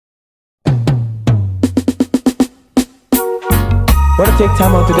Wanna take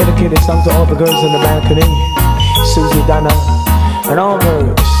time out to dedicate this song to all the girls in the balcony, Susie, Donna, and all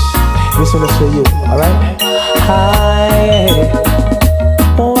girls. This one is for you, alright? Hi.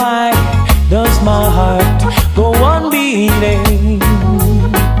 Why does my heart go on beating?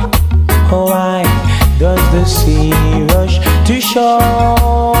 Why does the sea rush to shore?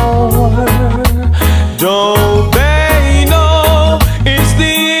 Don't they know it's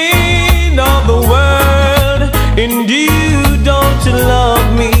the end of the world, and you don't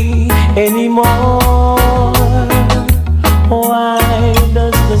love me anymore? Why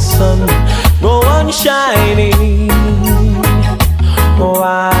does the sun go on shining?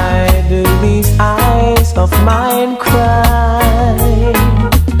 Why do these eyes of mine cry?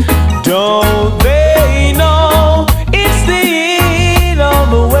 Don't they know it's the end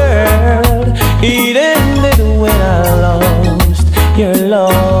of the world? It ended when I lost your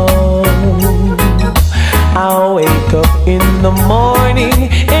love. I wake up in the morning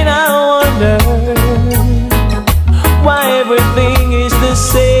and I wonder why everything is the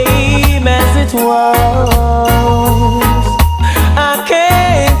same as it was. I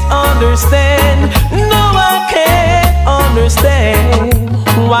can't understand, no I can't understand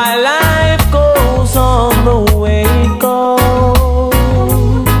why life goes on the way it goes.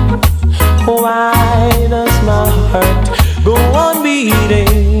 Why does my heart go on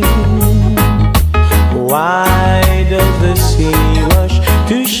beating? Why does the sea rush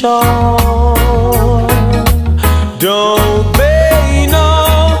to shore? Don't they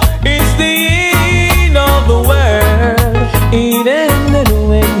know it's the end of the world? It ended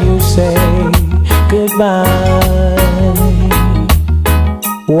when you say goodbye.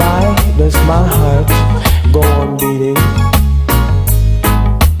 Why does my heart go on beating?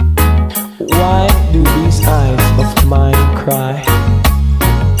 Why do these eyes of mine cry?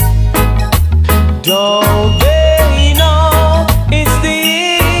 Don't they know it's the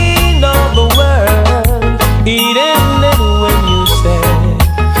end of the world? It ended when you said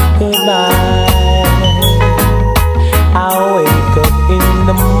goodbye. I wake up in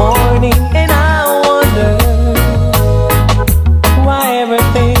the morning and I wonder why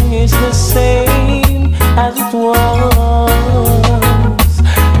everything is the same as it was.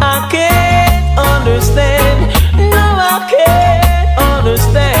 I can't understand, no I can't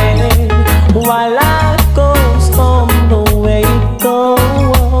understand why life goes on the way it goes.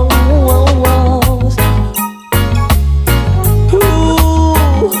 Ooh,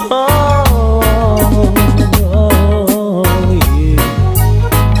 oh, yeah.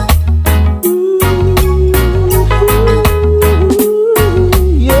 Ooh,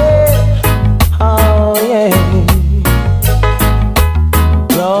 yeah. Oh, yeah.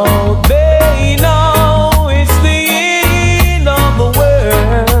 Don't they know it's the end of the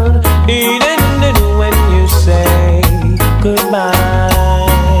world? It ended when you say goodbye.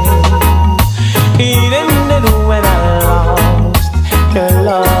 It ended when I lost your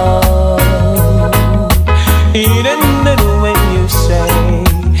love. It ended when you say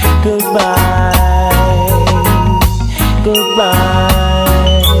goodbye.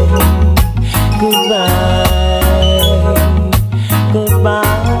 Goodbye. Goodbye.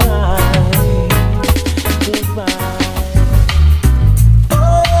 Goodbye. Goodbye.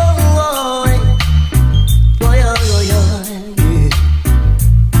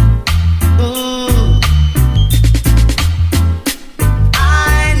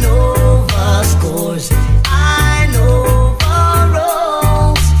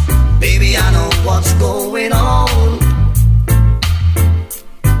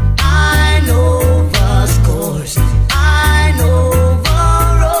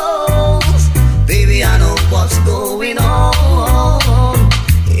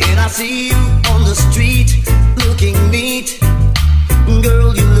 See you on the street, looking neat.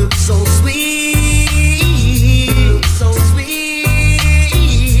 Girl, you look so sweet, so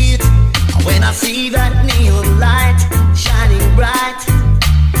sweet. When I see that neon light shining bright,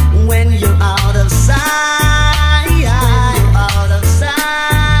 when you're out of sight, out of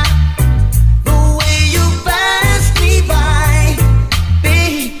sight, the way you pass me by,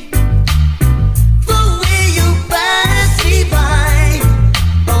 babe, the way you pass me by.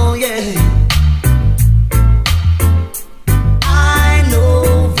 Oh yeah, I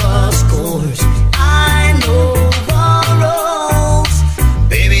know the scores, I know the roads,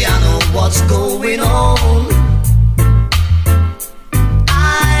 baby I know what's going on.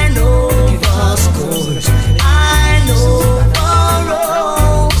 I know the scores, I know the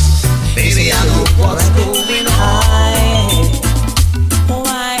roads, baby I know what's going on.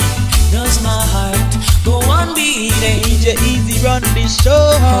 Why does my heart go on beating? Easy run this show.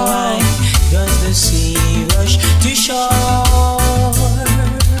 Why does the sea rush to shore?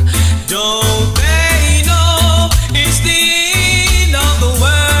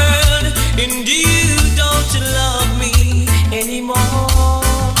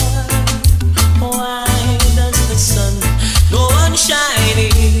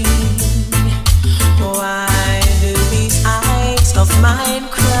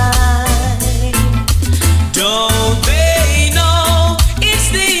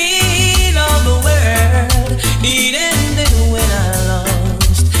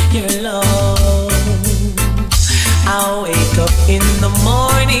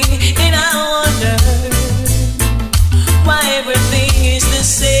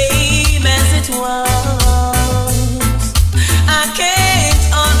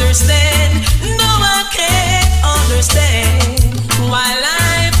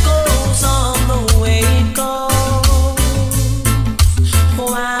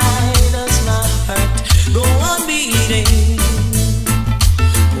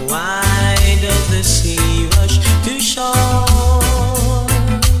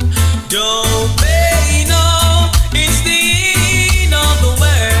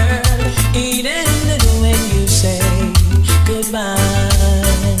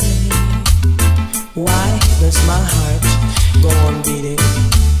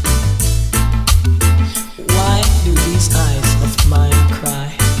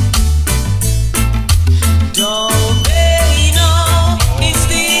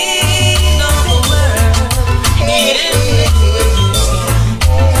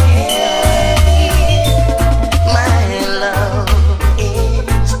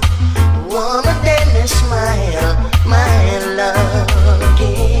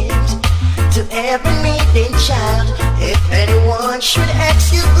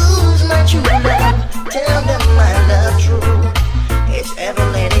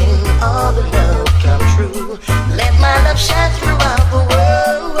 all the love come true. Let my love shine throughout the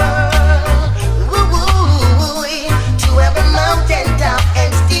world. Woo-woo, to every mountain top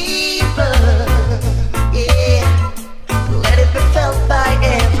and steeple. Yeah, let it be felt by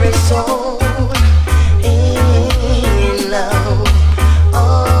every soul. In love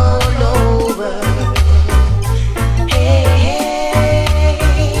all over. Hey,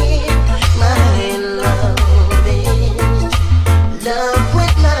 hey, my love is love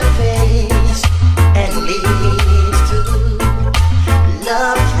with my face and leads to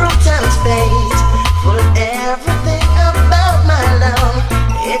love through time and space. Full of everything about my love.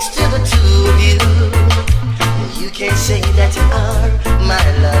 It's to the two of you. You can't say that you are my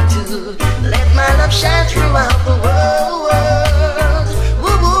love too. Let my love shine throughout the world.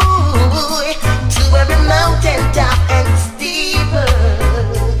 Woo-woo, to every mountain top and steeple.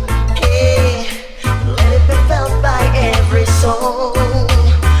 Hey, let it be felt by every soul.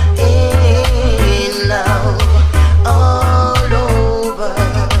 In love all over.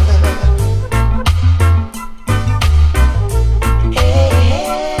 Hey,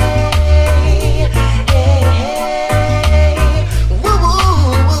 hey, hey, hey.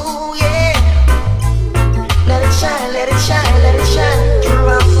 Woo-woo, yeah. Let it shine, let it shine, let it shine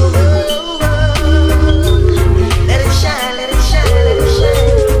throughout the world. Let it shine, let it shine, let it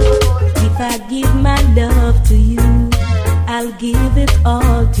shine. If I give my love to you, I'll give it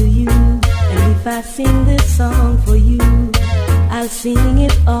all to you. And if I sing this song for you, I'll sing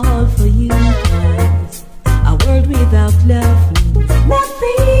it all for you. 'Cause a world without love means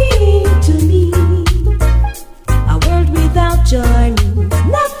nothing to me. A world without joy means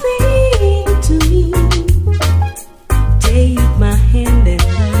nothing to me. Take my hand and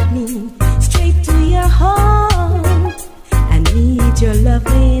lead me straight to your heart. I need your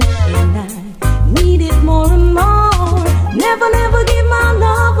loving and I need it more and more. Never, never give my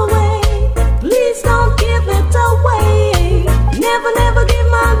love away. Please don't give it away. Never, never give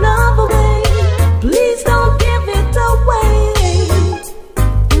my love away. Please don't give it away.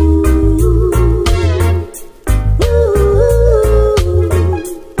 Ooh, ooh,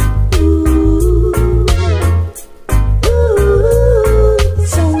 ooh.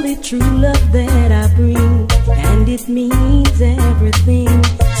 It's only true love that I bring, and it means everything.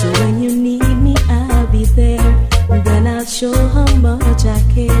 So when you need me, I'll be there. Then I'll show how much I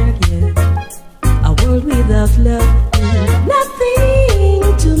care. Yeah. A world without love means nothing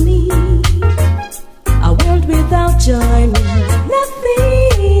to me. A world without joy means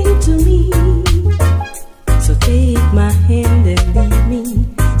nothing to me. So take my hand and lead me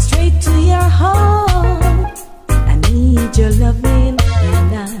straight to your heart. I need your loving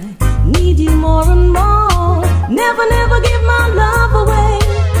and I need you more and more. Never, never give my love away.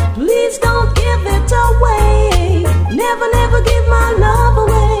 Please don't give it away. Never, never give my love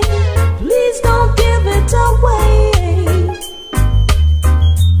away. Please don't give it away.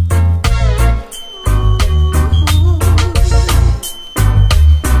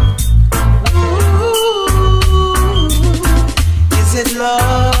 Is it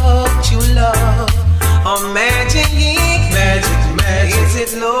love, true love, or magic? Magic, magic. Is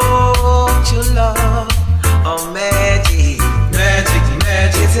it love, true love, or magic? Magic,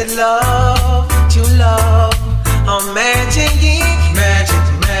 magic. Is it love, true love, or magic? Magic,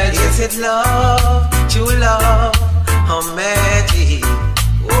 magic. Is it love, true love, or magic?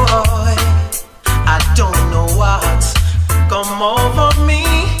 Boy, I don't know what's come over me,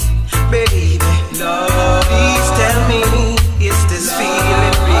 baby. Love, please tell me, is this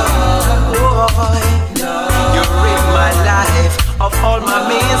feeling real? Boy, you rid my life of all my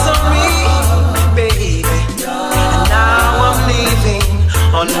misery, baby. And now I'm living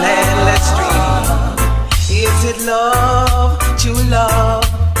on endless street. Is it love, true love,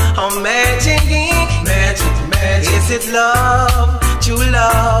 or magic? Magic, magic. Is it love, true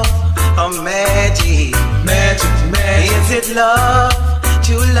love, or magic? Magic, magic. Is it love,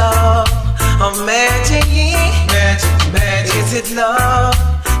 true love, or magic? Magic, magic. Is it love,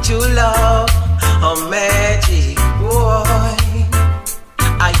 true love, or magic? Boy,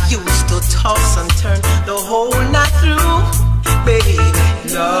 I used to toss and turn the whole night through, baby.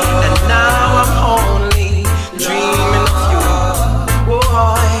 Love. And now I'm only dreaming of you.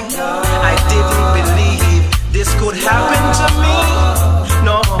 Boy, I didn't believe this could happen to me.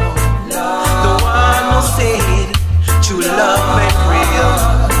 No, the one who said true love ain't real.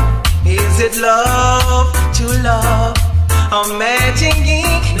 Is it love, true love, or magic?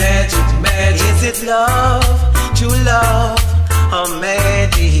 Magic, magic. Is it love, true love, or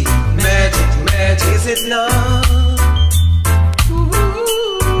magic? Magic, magic. Is it love? Ooh.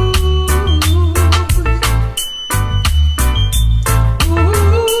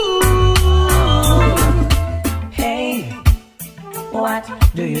 Ooh.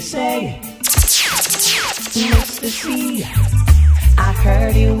 say, Mr. C, I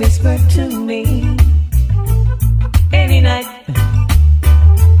heard you whisper to me, any night,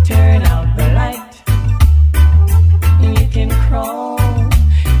 turn out the light. You can crawl,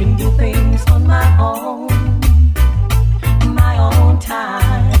 can do things on my own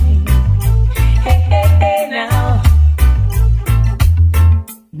time. Hey, hey, hey, now.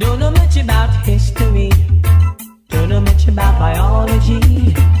 Don't know much about history. Don't know much about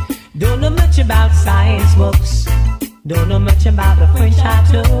biology. Don't know much about science books. Don't know much about the French I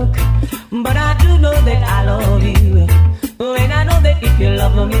took. But I do know that I love you. And I know that if you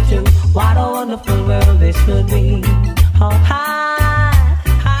love me too, what a wonderful world this would be. Oh, hi,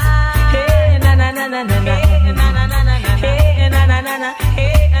 hi. Hey, na na na na na na. Hey, na na na na na. Hey, na na na na.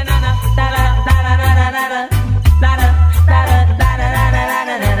 Hey, na na na. Da da da da da da da da. Da da da da da da da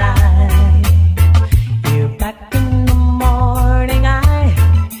da da da. You're back in the morning. I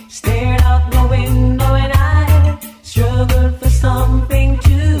stared out the window and I struggled for something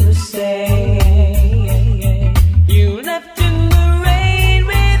to say. You left in the rain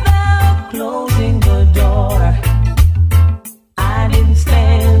without closing the door. I didn't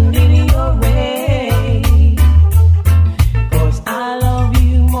stand in your way, 'cause I love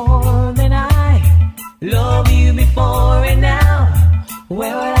you more than I love you before. And now,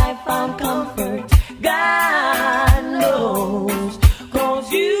 where would I find comfort? God knows,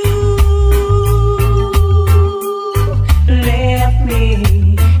 'cause you left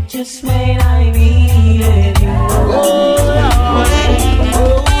me just when I needed you.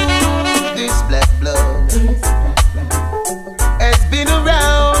 This black blood has been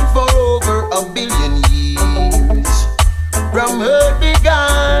around for over 1 billion years. From her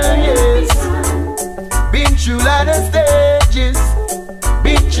begun, yes. Been through lot of stages,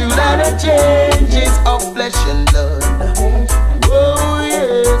 been through lot of changes of flesh and blood. Oh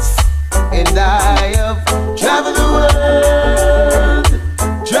yes, and I have traveled the world,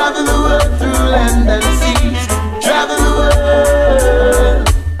 traveled the world through land and seas, traveled the world,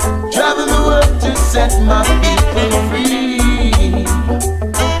 traveled the world to set my people free.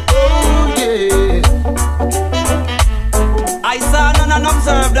 Oh yeah, I saw none and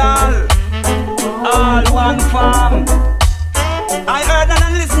observed all one farm. I heard none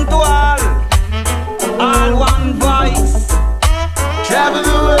and listened to all one voice.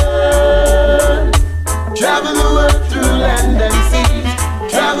 travel the world through land and seas,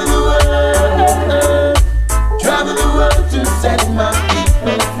 travel the world to set my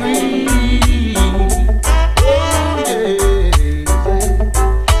people free. Oh yeah.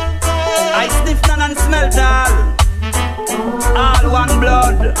 I sniffed none and smelled all one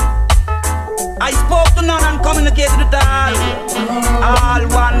blood. I spoke to none and communicated with all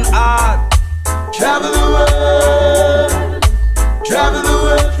one heart. Travel the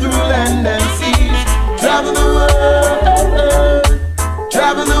world through land and seas, travel the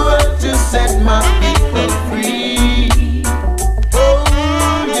world to set my people free. Oh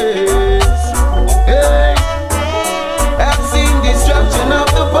yes, hey. I've seen destruction of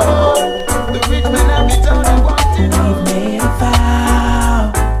the poor, the rich men have been down and wanting. We made a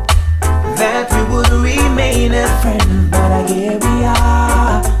vow that we would remain a friend, but here we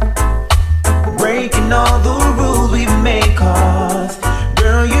are, breaking all the rules we've made. 'Cause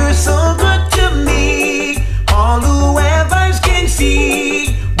girl, you're so good to me, all whoever can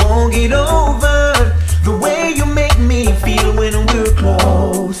see won't get over the way you make me feel when we're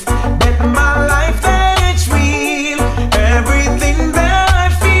close. Bet my life that it's real, everything that I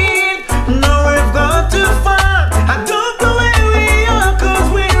feel. No, we've got to find, I don't know where we are, 'cause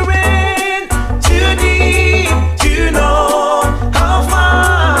we're in too deep to know how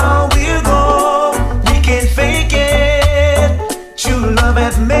far we'll go. We can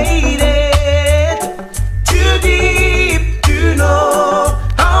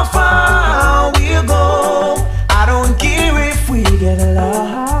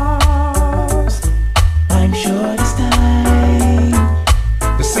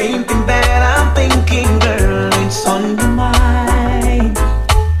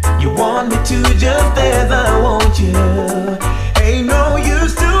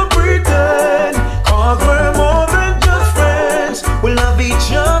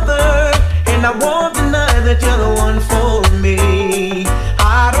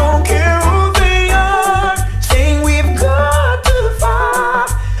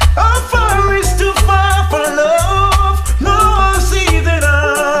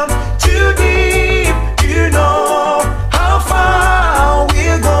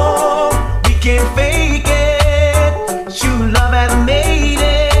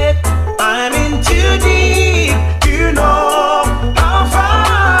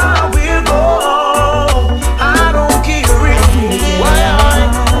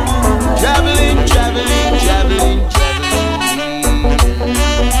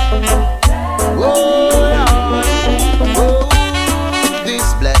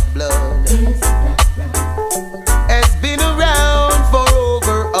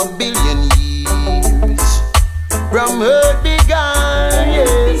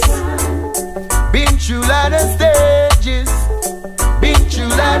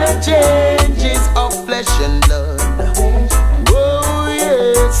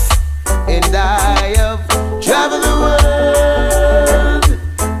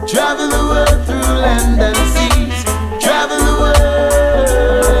travel the world through land and seas, travel the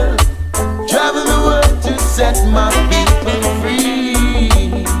world to set my people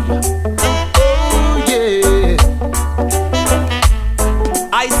free. Oh yeah.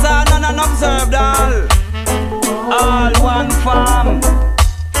 I saw none and observed all one farm.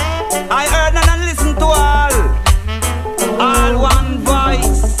 I heard none and listened to all one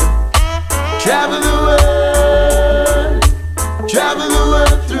voice. Travel the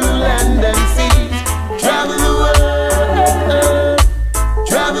world through land and seas, travel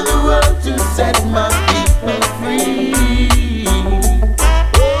the world to set my people free.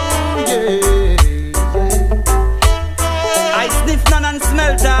 Oh yeah. I sniff none and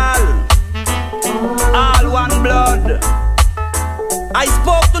smelt all one blood. I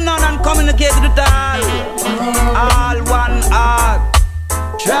spoke to none and communicated with all one heart.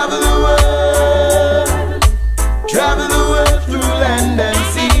 Travel the world through land and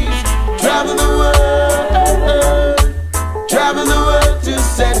seas, travel the world to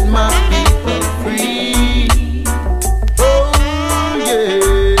set my people free. Oh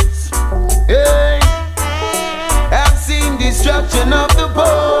yes, hey. I've seen destruction of the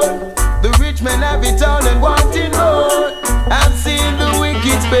poor, the rich men have it all and wanting more. I've seen the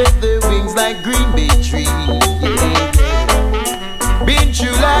wicked spread their wings like green bay trees. Been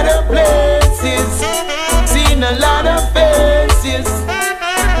through a lot of places, seen a lot of faces.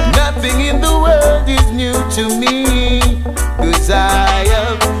 Nothing in the world is new to me, 'cause I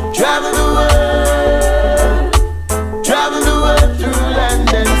have traveled the world through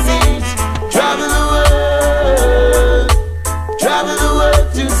land and seas, traveled the world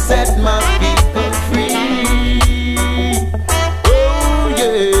to set my people free. Oh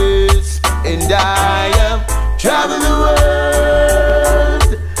yes, and I have traveled the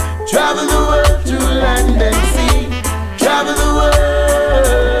world through land and sea, travel the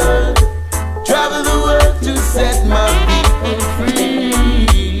world to set my people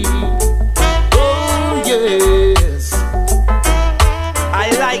free. Oh yes. I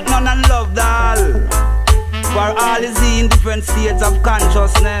like none and love all, for all is in different states of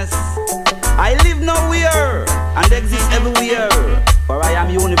consciousness. I live nowhere and exist everywhere, for I am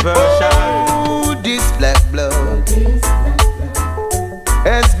universal. Oh, this black blood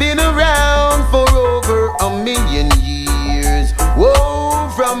has been around for over 1,000,000 years. Whoa,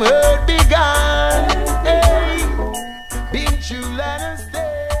 from earth began. Hey, been through a lot of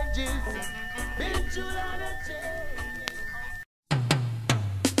stages, been through a lot of changes.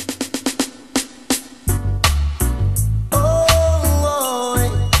 Oh,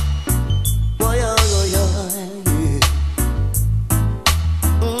 boy, yeah.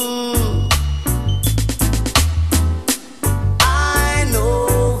 I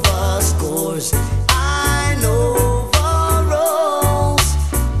know the scores, I know the roles.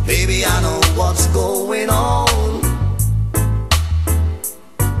 Baby, I know what's going on.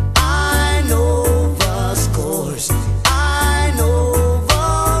 I know the scores, I know the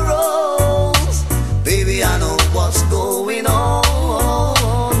roles. Baby, I know what's going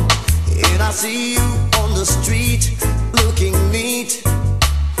on. And I see you on the street looking neat.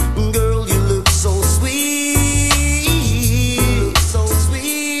 Girl, you look so sweet, so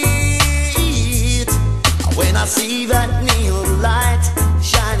sweet. When I see that neon light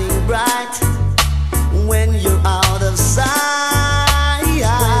shining bright, when you're out of sight,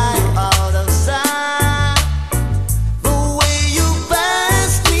 out of sight, the way you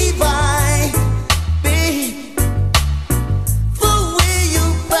pass me by, babe, the way you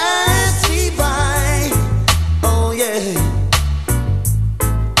pass me by, oh yeah.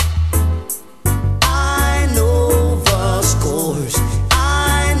 I know the scores, I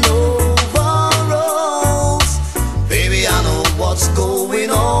know the roles. Baby, I know what's going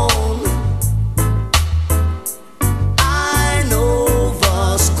on. I know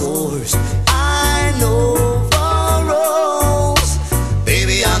the scores, I know the roles.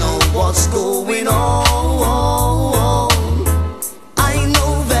 Baby, I know what's going on. I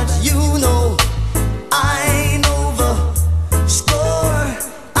know that you know, I know the score.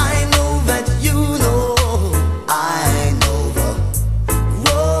 I know that you know, I know the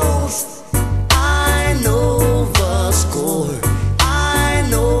roles. I know the score, I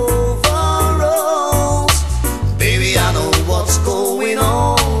know the roles. Baby, I know what's going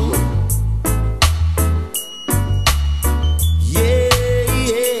on. Yeah,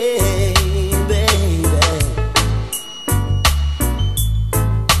 baby.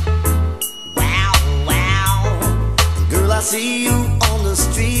 Wow. Girl, I see you on the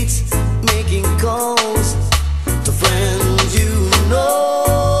streets making calls to friends you know.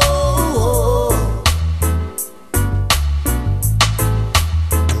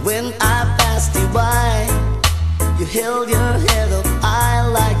 And When I passed you by, you held your head up high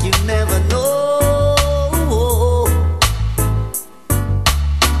like you never know.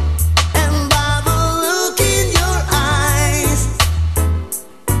 And by the look in your eyes,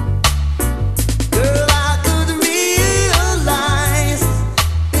 girl, I could realize,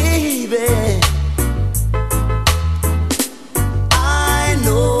 baby, I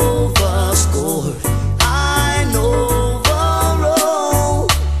know the score, I know the role.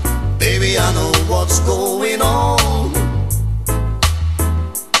 Baby, I know what's going on.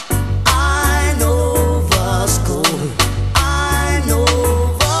 I know the score, I know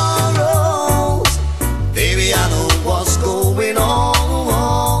the roles. Baby, I know what's going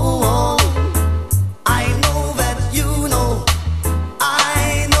on. I know that you know.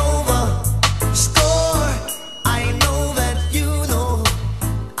 I know the score. I know that you know.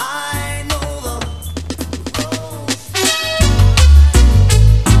 I know the roles.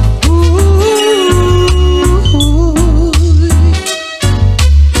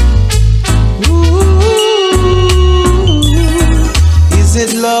 Is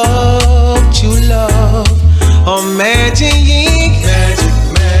it love, true love, or magic?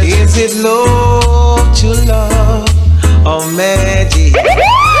 Is it love, true love, or magic?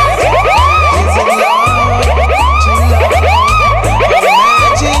 Is it love, true love, or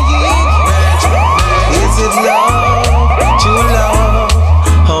magic? Is it love, true love,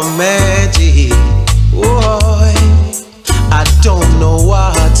 or magic? Boy, I don't know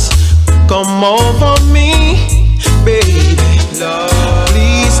what's come over me, baby.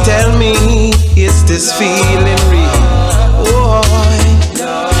 Please tell me, is this feeling real? Boy,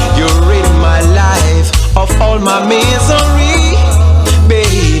 you rid my life of all my misery,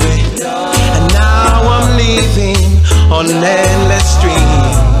 baby. And now I'm living on an endless stream.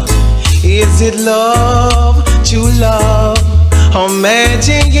 Is it love, true love, or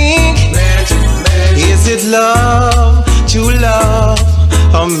magic? Is it love, true love,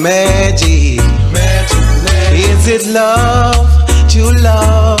 or magic? Is it love, true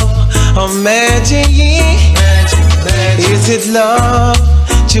love, or magic? Is it love,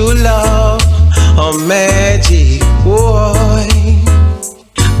 true love, or magic? Boy,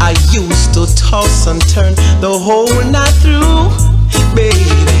 I used to toss and turn the whole night through, baby.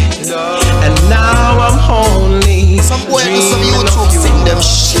 And now I'm only Some boy do some dreaming YouTube of you. sing them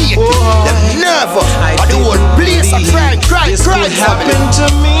shit, them nervous. I But the whole place I cry, this cry, could happen to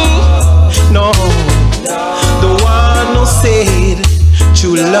me. No, the one who said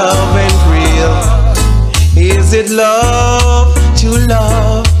true love ain't real. Is it love, true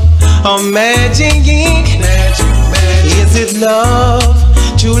love, or magic? Is it love,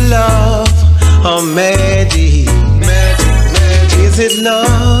 true love, or magic? Is it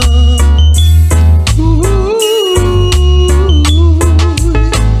love?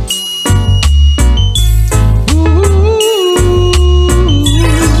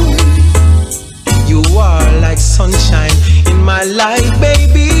 You are like sunshine in my life,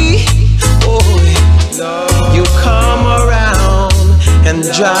 baby. Oh, you come around and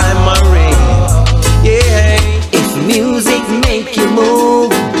dry my rain. Yeah. If music make you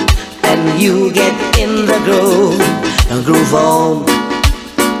move and you get in the groove, and groove on,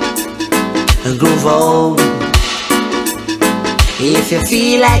 and groove on. If you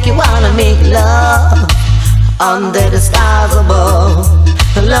feel like you wanna make love under the stars above,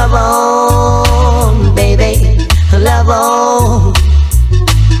 love on, baby, love on.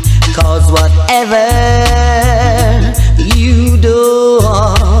 'Cause whatever you do,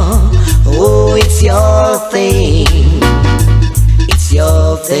 oh, it's your thing, it's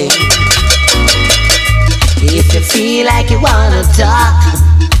your thing. If you feel like you wanna talk,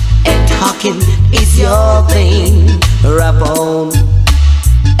 and talking is your thing, rap on,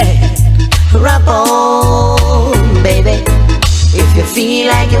 rap on, baby. If you feel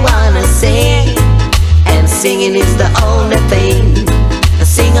like you wanna sing, and singing is the only thing,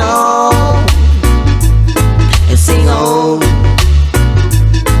 sing on, and sing on.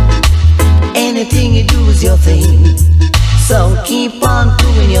 Anything you do is your thing, so keep on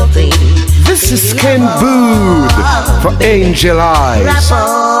doing your thing. This is Ken Booth for Angel Eyes. Rap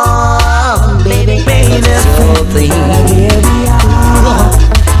on, baby, that's your thing.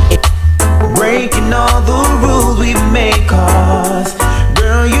 Breaking all the rules we make, 'cause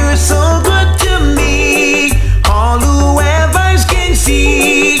girl, you're so good to me. All whoever's can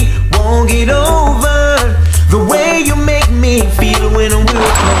see won't get over the way you make me feel when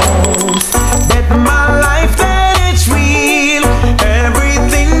we're close. Bet my life that it's real.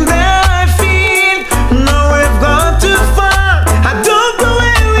 Everything that I feel, no, we've gone too far. I don't go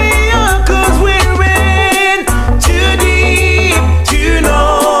where we are, 'cause we're in too deep.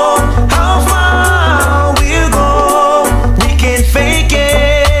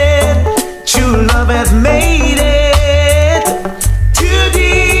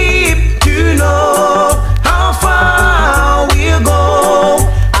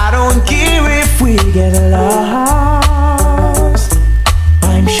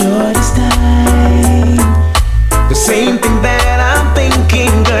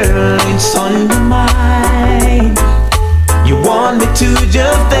 to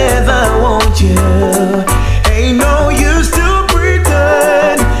just as I want you. Ain't no use to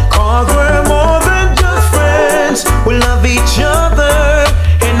pretend, 'cause we're more than just friends. We love each other,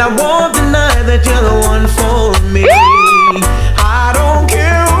 and I won't deny that you're the one for me. I don't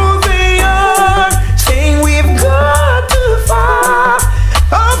care who they are, saying we've got too far.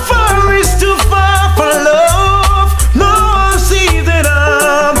 How far is too far for love? No one sees that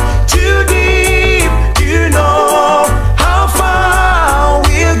I'm too deep to know how far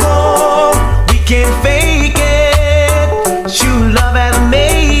we'll go. We can't fake it, true love has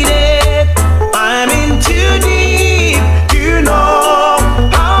made it. I'm in too deep to know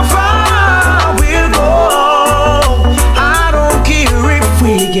how far we'll go. I don't care if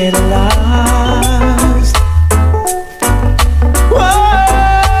we get lost. Whoa,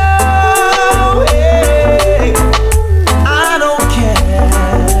 hey, I don't care.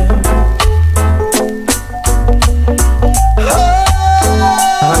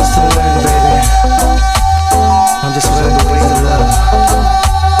 I'm still learning, baby. I'm just learning the ways of love.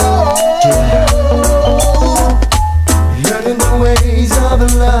 Yeah. Learning the ways of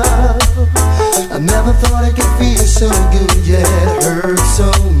love. I never thought I could feel so good, yet it hurts so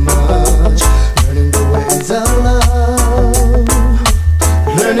much. Learning the ways of love.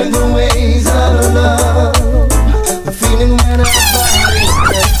 Learning the ways of love. The feeling when our bodies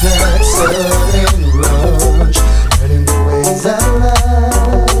get that sudden rush. Learning the ways of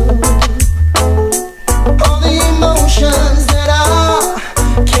love. All the emotions that I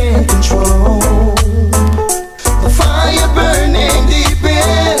can't control. The fire burning deep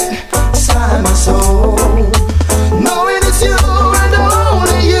inside my soul. Knowing it's you and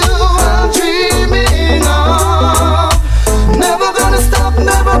only you I'm dreaming of. Never gonna stop,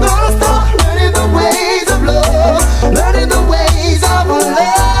 never gonna stop. Learning the ways of love. Learning the ways of love.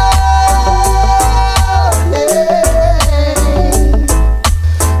 Yeah.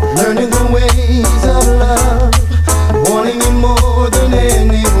 Learning the ways of love. Wanting you more than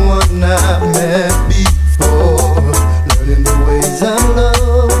anyone I've met before. Learning the ways of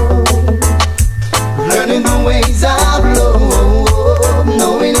love. Learning the ways of love.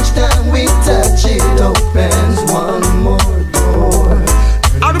 Knowing each time we touch it opens one more door.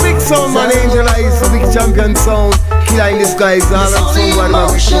 And the big sound man, Angel Eyes, the big champion sound. Killing this guy's all that sound one man,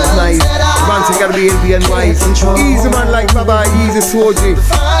 which is nice. Man, so gotta be LB and wise. Easy man like Baba, easy Soji.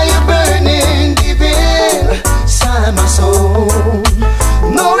 Fire burning deep inside my soul.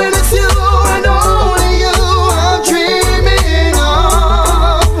 Knowing it's you and only you I'm dreaming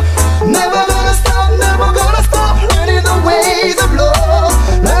of. Never gonna stop, never gonna stop. Learning the ways of love.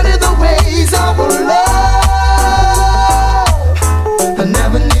 Learning the ways of love. I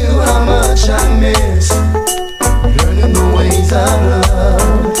never knew how much I missed. Learning the ways of love.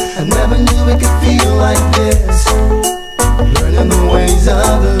 I never knew it could feel like this. Learning the ways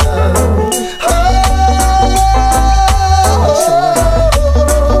of love.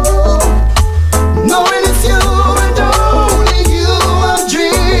 Knowing it's you and only you I'm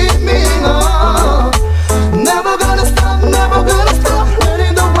dreaming of. Never gonna stop, never gonna stop.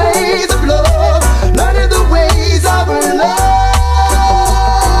 Learning the ways of love. Learning the ways of love.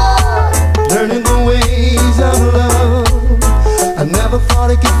 Learning the ways of love. I never thought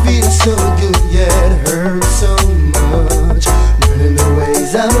it could feel so good, yet it hurts so much. Learning the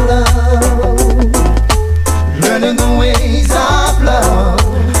ways of love. Learning the ways of love.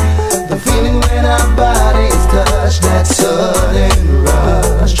 The feeling when our bodies touch that sudden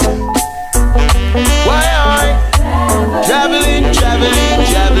rush. Why I traveling, traveling,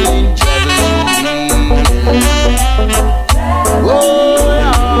 traveling, traveling. Oh,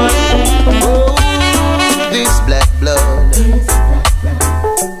 yeah. Oh, this black blood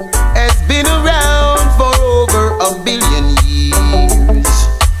has been around for over 1 billion years.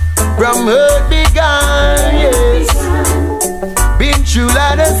 From earth began, yes. Been through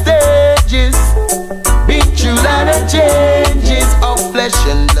lot of stages, been through lot of changes of flesh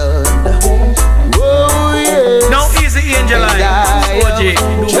and blood. Oh yes. Now easy Angel Eyes. Oji,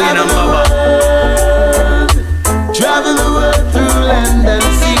 Travel the world, travel the world through land and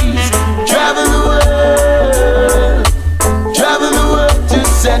seas. Travel the world to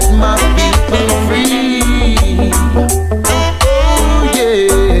set my people free. Oh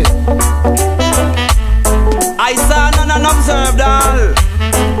yeah.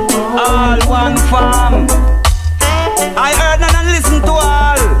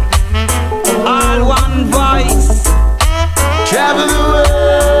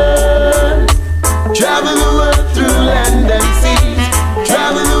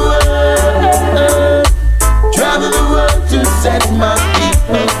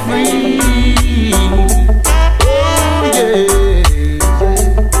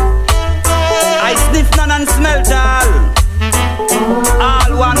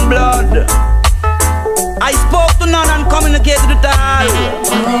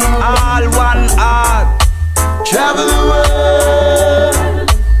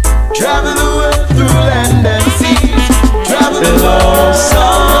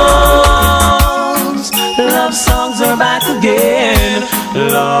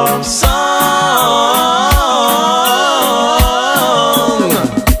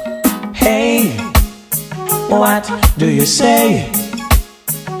 what do you say,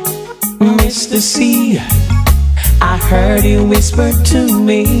 Mr. C? I heard you whisper to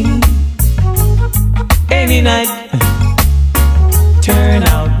me, any night, turn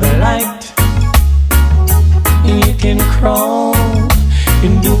out the light. You can crawl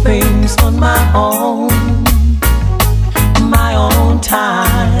and do things on my own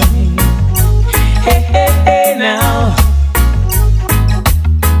time. Hey, hey, hey now.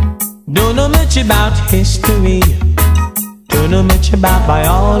 Don't know much about history, don't know much about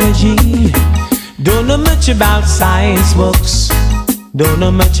biology, don't know much about science books, don't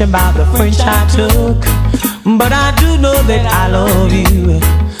know much about the French I took. But I do know that I love you,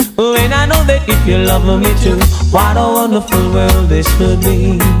 and I know that if you love me too, what a wonderful world this would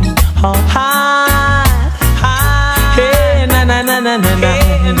be. Oh, hi, hi, hey, na na na na na na,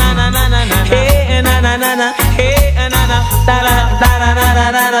 hey, na na na na na, hey, na na na na, hey, na na, da da da da da da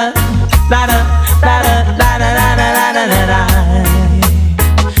da da da da da da da da.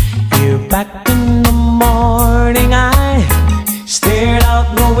 You're back in the morning, I stared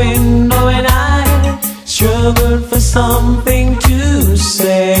out the window and I struggled for something to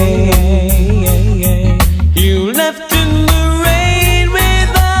say. You left in the rain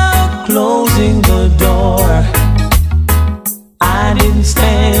without closing the door. I didn't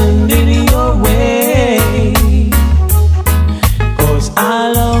stand in your way, 'cause I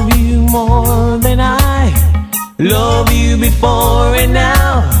love you more than I love you before. And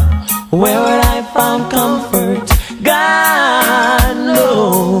now, where would I find comfort? God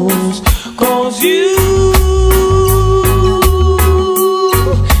knows, 'cause you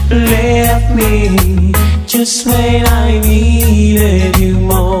left me just when I needed you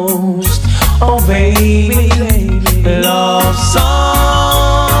most. Oh baby, love songs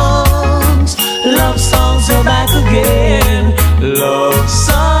are back again. Love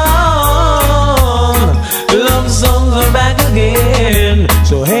songs are back again.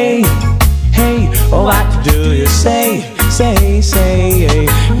 So hey, hey, oh what do you say, hey,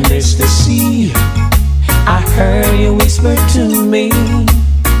 Mr. C? I heard you whisper to me,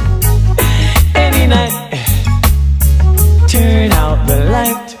 any night, turn out the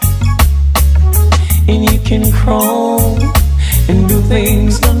light, and you can crawl and do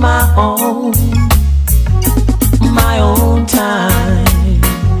things on my own time.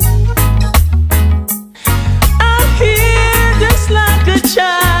 I'm here just like a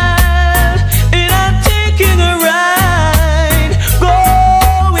child, and I'm taking a ride,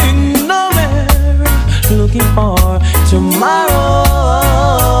 going nowhere, looking for tomorrow.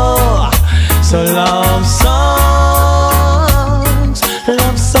 So love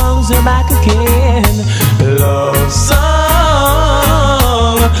songs are back again. Love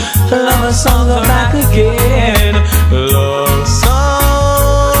songs are back again. Love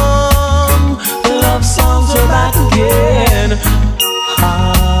songs are back again.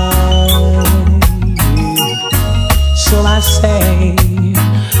 So I say,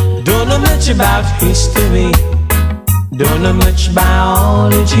 don't know much about history, don't know much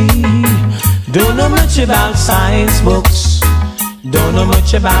biology, don't know much about science books, don't know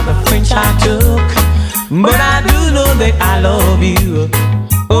much about the French I took. But I do know that I love you,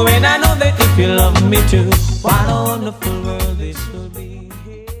 oh, and I know that if you love me too, what a wonderful world this will be.